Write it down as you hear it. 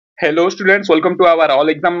Hello students welcome to our all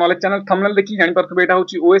exam knowledge channel thumbnail देखि जानि परथबे एटा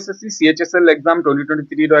होची OSSC CHSL exam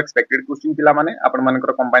 2023 रो expected question पिला माने आपण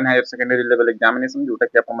मानकर combine higher secondary level examination जोटा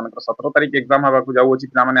कि आपण मानकर 17 तारिख एग्जाम हवा को जाउ अछि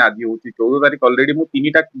पिला माने आदि होची 14 तारिख ऑलरेडी मु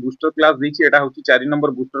तीनटा बूस्टर क्लास दैछि एटा होची 4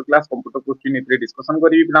 number booster class computer question इतरे डिस्कशन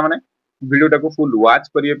करिवि पिला माने वीडियो टाको फुल वॉच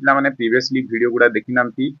करिवे पिला माने प्रीवियसली वीडियो गुडा देखि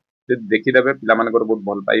नांती देखि देबे पिला मानकर बहुत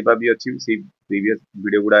भल पाइबा भी अछि सी प्रीवियस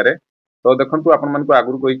वीडियो गुडा रे तो देखंतु आपण मन को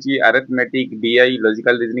आगुर कहिछि अरिथमेटिक डीआई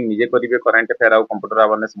लॉजिकल रीजनिंग निजे करिवे करंट अफेयर आ कंप्यूटर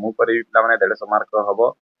अवेयरनेस मु करिवि पिला माने 150 मार्क हबो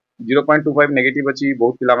 0.25 नेगेटिव अछि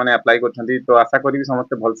बहुत पिला माने अप्लाई करछन्ती तो आशा करिवि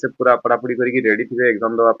समस्त भल से पूरा पढापढी करिकि रेडी थिबे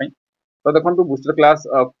एग्जाम दवा पई तो देखंतु बूस्टर क्लास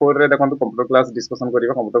 4 रे देखंतु कंप्यूटर क्लास डिस्कशन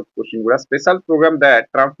करिवे computer question गुडा special programme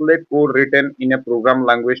that translate code written in a programme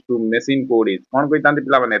language to machine code is कोन कहितांती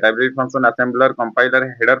पिला माने library function assembler compiler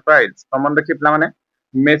header files तो मन देखि पिला माने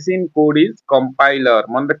machine code is compiler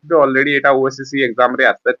मन देखियो ऑलरेडी एटा ओएसएससी एग्जाम रे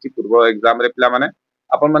आसछि पूर्व एग्जाम रे पिला माने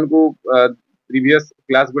अपन मन को प्रीवियस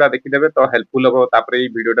क्लास गुडा देखि देबे तो हेल्पफुल हो तापरे ई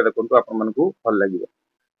वीडियोटा देखंतु अपन मन को भल लागिवो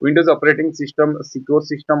Windows operating system secure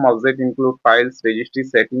system object include files registry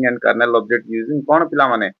setting and kernel object using कोन पिला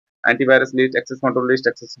माने antivirus list access control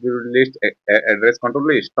list accessibility list address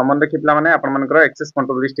control list तो मन देखि पिला माने अपन मनकर एक्सेस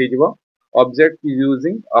कंट्रोल लिस्ट हे जिवो object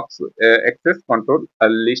using access control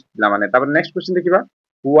list पिला माने तापर नेक्स्ट क्वेश्चन देखिबा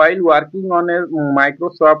while working on a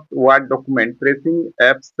Microsoft Word document, pressing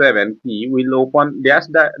F7 key will open dash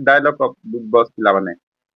dialog of box पिला माने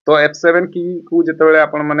तो F7 की को जेतेबेले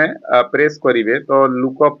आपण माने प्रेस करिवे तो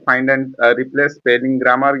lookup find and replace spelling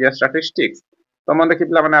grammar या स्टैटिस्टिक्स तो मन देखि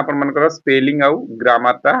पिला माने आपण मानकर स्पेलिंग आउ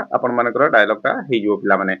ग्रामर ता आपण मानकर डायलॉग ता हे जो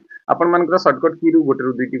पिला माने आपण मानकर शॉर्टकट की रु गोटे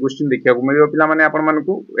रु दुईटी क्वेश्चन देखिया को मिलियो पिला माने आपण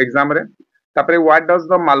मानकू एग्जाम रे तापरे what does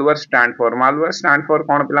the malware stand for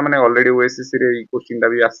कोन पिला माने ऑलरेडी ओएसएससी रे ई क्वेश्चन दा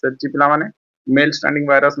भी आसछि पिला माने mail standing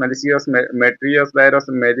virus malicious मेट्रियस virus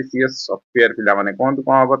malicious software पिला माने कोन तो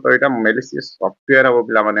हबो तो एटा मैलिशियस सॉफ्टवेयर हबो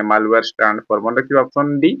पिला माने मालवेयर स्टैंड फॉर मन रखियो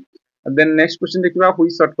option D then next question देखिबा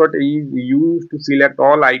which shortcut is used to select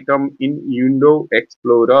all item in window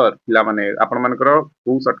explorer पिला माने आपण मानकर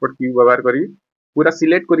को शॉर्टकट की व्यवहार करी पूरा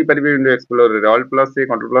सिलेक्ट करि परिबे विंडो एक्सप्लोरर रे ऑल प्लस से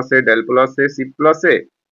कंट्रोल प्लस से डेल प्लस से शिफ्ट प्लस से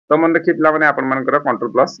तो मन देखि पिला माने आपण मानकर कंट्रोल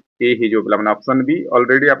प्लस ए हे जो पिला माने ऑप्शन बी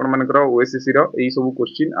ऑलरेडी आपण मानकर ओएसएससी रो एई सब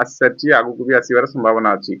क्वेश्चन आसछि आगु को भी आसीबार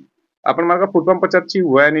संभावना अछि आपण मानकर फुटम पचाछि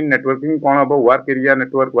व्हेन इन नेटवर्किंग कोन हबो work area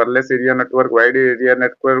network wireless area network wide area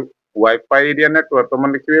network wifi area network तो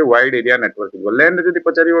मन लिखिबे वाइड एरिया नेटवर्क लैंड जदी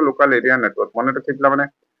पचारिबो लोकल एरिया नेटवर्क मन रखि पिला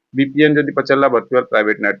माने वीपीएन जदी पचरला वर्चुअल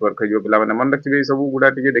प्राइवेट नेटवर्क जो पिला माने मन रखिबे सब गुडा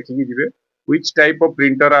टिके देखि जिवे which type of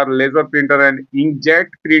printer are laser printer and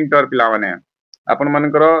inkjet printer पिला माने आपण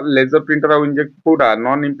मानकर लेजर प्रिंटर और इंजेक्ट कोडा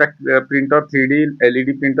non impact printer 3D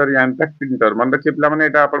LED printer या इंपैक्ट प्रिंटर मन रखिए पिला माने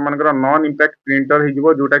एटा आपण मानकर नॉन इंपैक्ट प्रिंटर हे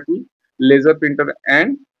जिवो जोटा कि laser printer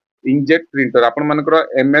and inject printer आपण मानकर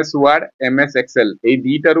एमएस वर्ड एमएस एक्सेल ए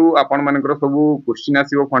दीटारू आपण मानकर सब क्वेश्चन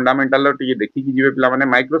आसीबो फंडामेंटल टिके देखि कि जिवे पिला माने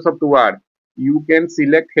Microsoft word you can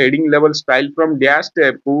select heading level style from dash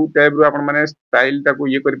tab को टैब रो आपण माने स्टाइल टाको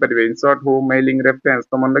ये करि परिबे इंसर्ट होम मेलिंग रेफरेंस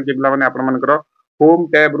तो मन रखिए पिला माने आपण मानकर होम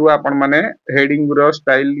टैब रु आपण माने हेडिंग रो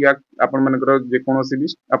स्टाइल या आपण मानकर जे कोनोसी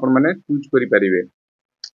भी आपण माने चूज करि परिबे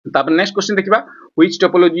तापर नेक्स्ट क्वेश्चन देखिबा which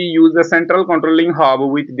topology use a central controlling hub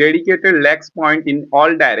with dedicated legs point in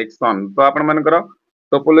all direction तो आपण मानकर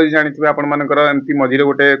टोपोलॉजी जानिथिबे आपण मानकर एमती मझिरे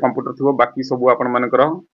गोटे कंप्यूटर थिबो बाकी सब आपण मानकर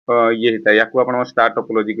ये हिता याकू आपण स्टार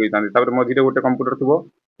टोपोलॉजी कहितांती तापर मझिरे गोटे कंप्यूटर थिबो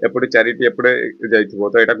एपटे चारिटी एपटे जाइथिबो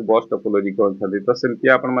तो एटा को बस टोपोलॉजी कहथांती तो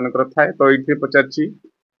सेंती आपण मानकर थाए तो इथे पचारछि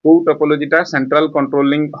को टोपोलॉजीटा सेंट्रल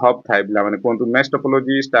कंट्रोलिंग हब थाए पिला माने कोंतु मेश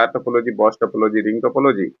टोपोलॉजी स्टार टोपोलॉजी बस टोपोलॉजी रिंग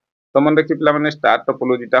टोपोलॉजी तो मन देखि पिला माने स्टार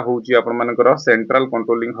टोपोलॉजीटा होउची आपण मानकर central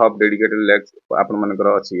controlling hub dedicated legs आपण मानकर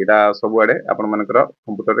अछि एटा सब आडे आपण मानकर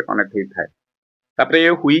कंप्यूटर रे कनेक्ट होई थाए तापरे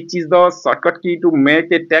व्हिच इज द शॉर्टकट की टू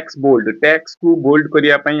मेक ए टेक्स्ट को बोल्ड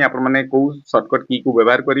करिया पई आपण माने को शॉर्टकट की को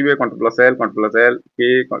व्यवहार करिवे कंट्रोल प्लस एल के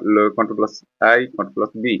कंट्रोल प्लस आई कंट्रोल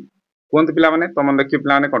प्लस बी कोन पिला माने तो मन देखि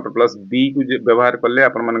पिला माने कंट्रोल प्लस बी को व्यवहार करले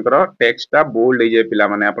आपण मानकर टेक्स्टटा बोल्ड हे जे पिला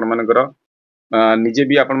माने आपण मानकर निजे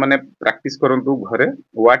भी आपण माने प्रैक्टिस करंतु घरे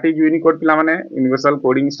व्हाट इज यूनिकोड पिला माने universal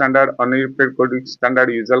coding standard अनरिपिटेड coding standard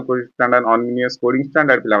usual coding standard अनयूनियस coding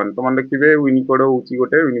standard पिला माने तो मन देखिबे यूनिकोड होची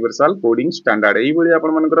गोटे यूनिवर्सल कोडिंग स्टैंडर्ड एई भली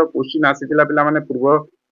आपण मानकर क्वेश्चन आसीतिला पिला माने पूर्व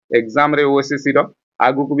एग्जाम रे ओएसएससी रो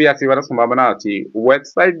आगु को भी आसीबार संभावना अछि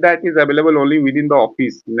website that is available only with in the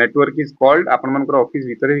office network is called आपण मानकर ऑफिस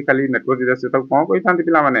भीतर ही खाली नेटवर्क इज तो कोन कहितांती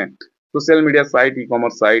पिला माने social media site e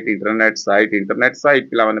commerce site internet site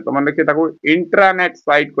पिला माने तो मन देखि ताको इंट्रानेट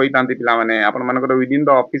साइट कहितांती पिला माने आपण मानकर with in the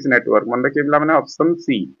office network मन देखि पिला माने ऑप्शन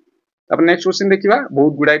सी अब नेक्स्ट क्वेश्चन देखिबा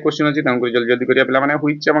बहुत गुडाय क्वेश्चन अछि तांको जल्दी जल्दी करिया पिला माने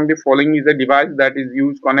which among the following is a device that is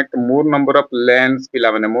used connect more number of lens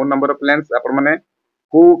पिला माने मोर नंबर ऑफ लेंस अपन माने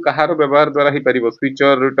को कहार व्यवहार द्वारा ही परिबो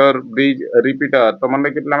स्विचर रोटर ब्रिज रिपीटर तो मन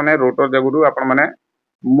के पिला माने रोटर जगुरु अपन माने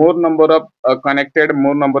मोर number of connected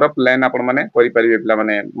more number of लेन अपन माने करि परिबे पिला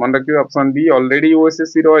माने मन रखियो ऑप्शन बी ऑलरेडी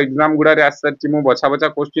ओएसएससी रो एग्जाम गुडा रे आसछि मु बछा बछा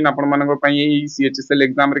क्वेश्चन अपन माने पई एई सीएचएसएल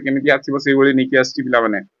एग्जाम रे केमिति आसीबो सेई बोली निकि आछि पिला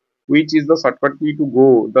माने which is the shortcut key to go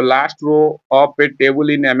the last row of a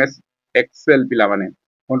table in MS Excel पिला माने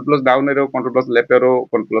control plus down arrow control plus left arrow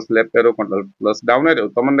control plus left arrow control plus down arrow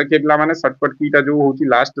तो मन देखिए पिला माने shortcut की टा जो होची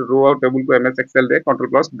लास्ट रो ऑफ टेबल को MS Excel रे कंट्रोल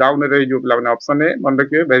प्लस डाउन एरो जो पिला माने ऑप्शन है मन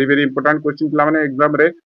देखिए वेरी वेरी इंपोर्टेंट क्वेश्चन पिला माने एग्जाम रे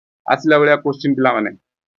आसिला बेला क्वेश्चन पिला माने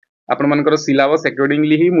आपण मानकर सिलेबस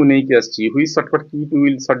अकॉर्डिंगली ही मु नै के आछि हुई शॉर्टकट की two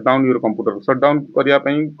will shut down your computer shut down करिया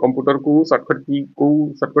पई कंप्यूटर को शॉर्टकट की को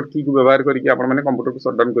व्यवहार करिके आपण माने कंप्यूटर को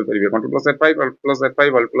शट डाउन कर परिबे control plus F5 alt plus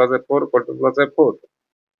F5 alt plus F4 control plus F4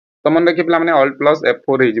 तो मन रखिए पिला माने अल्ट प्लस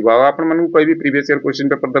F4 हे जिवो आपण माने कोई भी प्रीवियस ईयर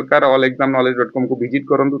क्वेश्चन पेपर दरकार allexamknowledge.com को विजिट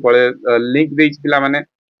करंतु तळे लिंक देछि पिला माने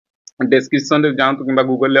डिस्क्रिप्शन रे जांतु किबा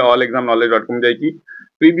गूगल ले allexamknowledge.com जाई की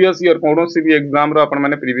प्रीवियस ईयर कोनोसी भी एग्जाम रो आपण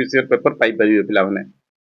माने प्रीवियस ईयर पेपर पाई परिबे पिला माने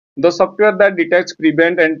The software that detects,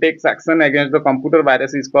 prevent and takes action against the computer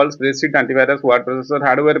virus is called spreadsheet antivirus word processor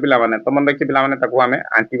hardware पिला माने तो मन रखि पिला माने ताको हमें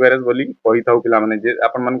antivirus बोली कहि थाउ पिला माने जे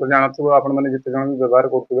आपण मन को जानथबो आपण माने जते जण व्यवहार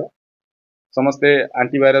करथबे समस्त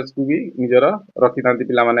antivirus को भी निजर रखि थांती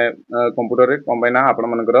पिला माने कंप्यूटर रे कंबाइना आपण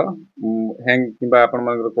मनकर हैंग किबा आपण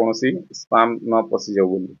मनकर कोनोसी स्पैम न पसि जाउ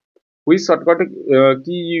बोली which shortcut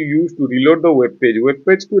key you use to reload the web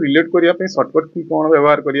page को reload करिया पे shortcut की कोन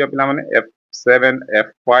व्यवहार करिया पिला माने F7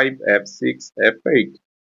 F5 F6 F8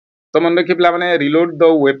 तो मन रखि पिला माने reload the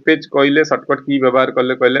web page कहले shortcut की व्यवहार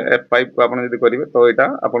करले कहले F5 को आपण यदि करिवे तो एटा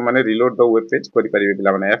आपण माने reload the web page करि परिबे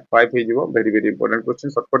पिला माने F5 हे जिवो very very important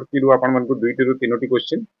question shortcut की रु आपण मन को 2 टी रु 3 टी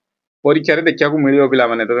क्वेश्चन परीक्षा रे देखिया को मिलियो पिला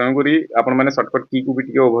माने तो जन करी आपण माने शॉर्टकट की को भी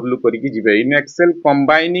टिके ओवरलुक करी की जिवे इन एक्सेल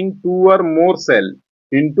कंबाइनिंग टू और मोर cell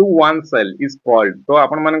into one cell is called तो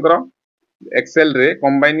आपण मानकर एक्सेल रे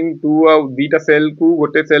कंबाइनिंग टू और दीटा सेल को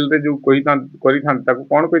गोटे सेल रे जो कहि थान ताको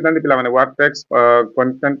कोन कहि थान पिला माने व्हाट टेक्स्ट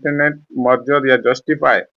कंटेंट मर्जर या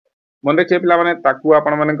जस्टिफाई मन रखिए पिला माने ताको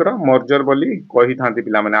आपण मानकर मर्जर बोली कहि थांती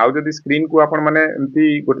पिला माने आउ जदी स्क्रीन को आपण माने एंती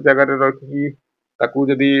गोटे जगह रे रखी ताकू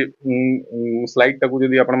जदी स्लाइड ताकू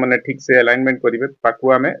जदी आपण माने ठीक से अलाइनमेंट करिवे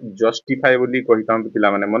ताकू हमें जस्टिफाई बोली कहि थांतु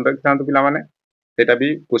पिला माने मन रखि थांतु पिला माने सेटा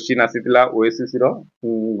भी क्वेश्चन आसीतिला ओएसएससी रो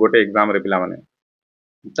गोटे एग्जाम रे पिला माने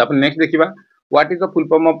तापर नेक्स्ट देखिबा what is the full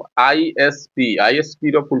form of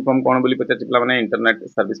ISP row full form कोन बोली पचाछि पिला माने internet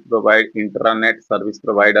service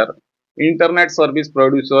provider internet service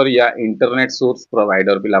producer या इंटरनेट सोर्स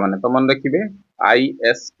प्रोवाइडर पिला माने तो मन रखिबे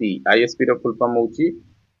आईएसपी रो फुल फॉर्म होची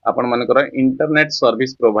आपण मानकर इंटरनेट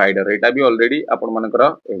सर्विस प्रोवाइडर एटा भी ऑलरेडी आपण मानकर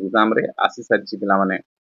एग्जाम रे आसी साची पिला माने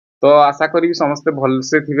तो आशा करी समस्त भल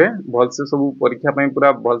से थिबे भल से सब परीक्षा पई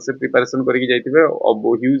पूरा भल से प्रिपरेशन करिक जाइथिबे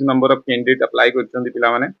huge number of candidate apply करछन्ती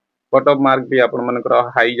पिला माने कट ऑफ मार्क भी आपण मानकर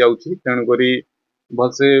हाई जाउची तेन करी भल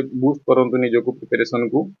से बूस्ट करंतु निजो को प्रिपरेशन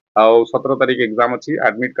को आ 17 तारिख एग्जाम अछि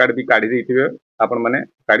एडमिट कार्ड भी काढी देथिबे आपण माने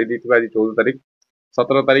काढी देथिबे आज 14 तारिख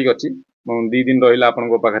 17 तारिख अछि 2 दिन रहिला आपण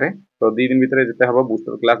को पाखरे तो 2 दिन भितरे जते हबो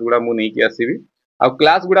बूस्टर क्लास गुडा मु नै कि आसीबी आ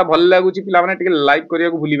क्लास गुडा भल लागुची पिला माने टिके लाइक करिया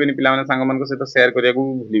को भूलिबेनी पिला माने संग मन को सेतो शेयर करिया को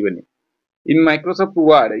भूलिबेनी in Microsoft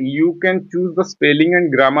word you can choose the spelling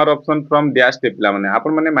and grammar option from dash टे पिला माने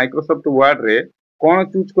आपण माने माइक्रोसॉफ्ट वर्ड रे कोन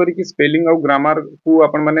चूज करी कि स्पेलिंग और ग्रामर को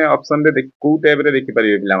आपण माने ऑप्शन रे को टैब रे देखि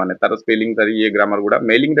परिबे पिला माने तार स्पेलिंग तार ये grammar गुडा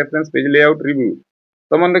mailing reference page layout review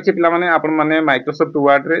तो मन रखि पिला माने आपण माने माइक्रोसॉफ्ट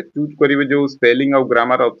वर्ड रे चूज करिवे जो स्पेलिंग और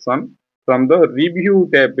grammar option from the review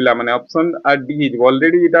tab पिला माने ऑप्शन आर डी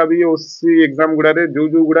ऑलरेडी इटा भी ओसी एग्जाम गुडा रे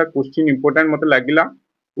जो गुडा क्वेश्चन इंपोर्टेंट मते लागिला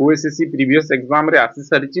ओएसएससी प्रीवियस एग्जाम रे आसी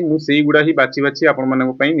सारिची मु सेही गुडा ही बाची बाची आपण माने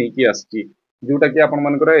पई नै कि आसी जोटा कि आपण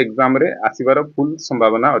मानकर एग्जाम रे आसीबार फुल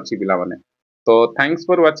संभावना अछि पिला माने तो थैंक्स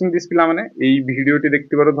फॉर वाचिंग दिस पिला माने एई वीडियो टी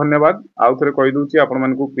देखतिबार धन्यवाद आउ थरे कहि दूची आपण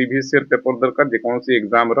मानकू प्रीवियस ईयर पेपर दरकार जे कोनोसी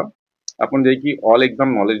एग्जाम रो आपण जाई कि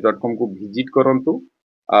allexamknowledge.com को विजिट करंतु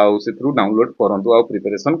आउ से थ्रू डाउनलोड करंतु आउ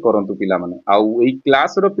प्रिपरेशन करंतु पिला माने आउ एई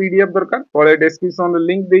क्लास रो पीडीएफ दरकार तळे डिस्क्रिप्शन रे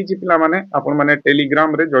लिंक देइची पिला माने आपण माने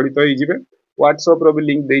टेलीग्राम रे जडित होई जिवे व्हाट्सएप रो भी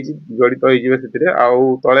लिंक देइची जडित होई जिवे सेतिरे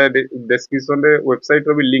आउ तळे डिस्क्रिप्शन रे वेबसाइट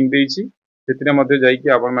रो भी लिंक देइची सेतिरे मध्ये जाई कि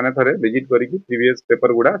आपण माने थरे विजिट करी कि प्रीवियस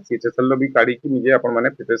पेपर गुडा सीएचएसएल रो भी काढी कि निजे आपण माने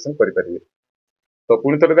प्रिपरेशन करि परिबे तो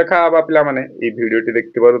पुनी थरे देखा आबा पिला माने ए वीडियो टी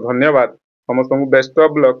देखतिबार धन्यवाद समस्त को best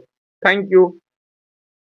of luck thank you.